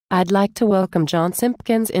I'd like to welcome John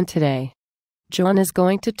Simpkins in today. John is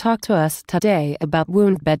going to talk to us today about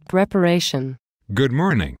wound bed preparation. Good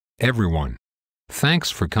morning, everyone.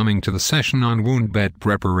 Thanks for coming to the session on wound bed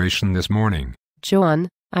preparation this morning. John,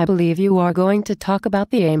 I believe you are going to talk about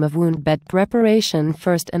the aim of wound bed preparation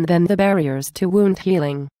first and then the barriers to wound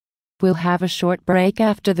healing. We'll have a short break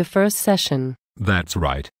after the first session. That's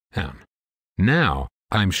right, Anne. Now,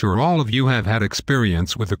 I'm sure all of you have had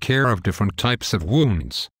experience with the care of different types of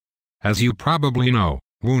wounds. As you probably know,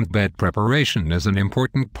 wound bed preparation is an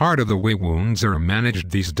important part of the way wounds are managed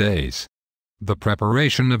these days. The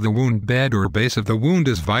preparation of the wound bed or base of the wound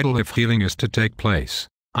is vital if healing is to take place.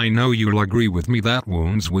 I know you'll agree with me that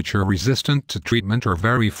wounds which are resistant to treatment are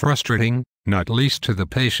very frustrating, not least to the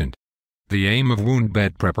patient. The aim of wound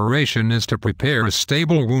bed preparation is to prepare a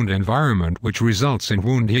stable wound environment which results in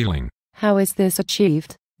wound healing. How is this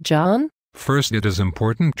achieved, John? First, it is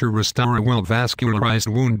important to restore a well-vascularized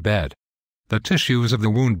wound bed. The tissues of the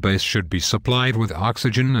wound base should be supplied with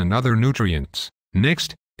oxygen and other nutrients.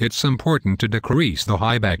 Next, it's important to decrease the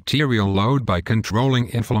high bacterial load by controlling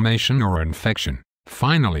inflammation or infection.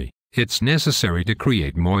 Finally, it's necessary to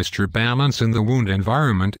create moisture balance in the wound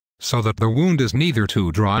environment, so that the wound is neither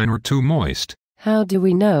too dry nor too moist. How do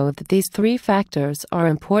we know that these three factors are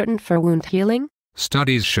important for wound healing?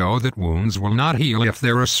 Studies show that wounds will not heal if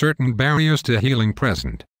there are certain barriers to healing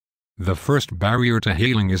present. The first barrier to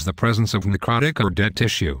healing is the presence of necrotic or dead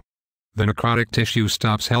tissue. The necrotic tissue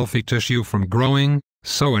stops healthy tissue from growing,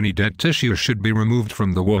 so any dead tissue should be removed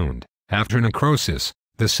from the wound. After necrosis,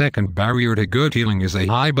 the second barrier to good healing is a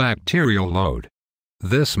high bacterial load.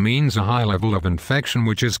 This means a high level of infection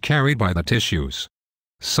which is carried by the tissues.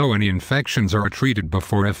 So any infections are treated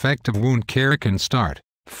before effective wound care can start.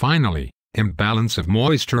 Finally, imbalance of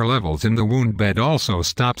moisture levels in the wound bed also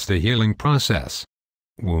stops the healing process.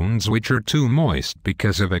 Wounds which are too moist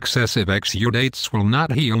because of excessive exudates will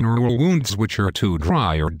not heal, nor will wounds which are too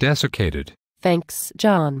dry or desiccated. Thanks,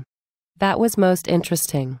 John. That was most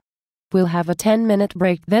interesting. We'll have a 10-minute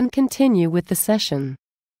break then continue with the session.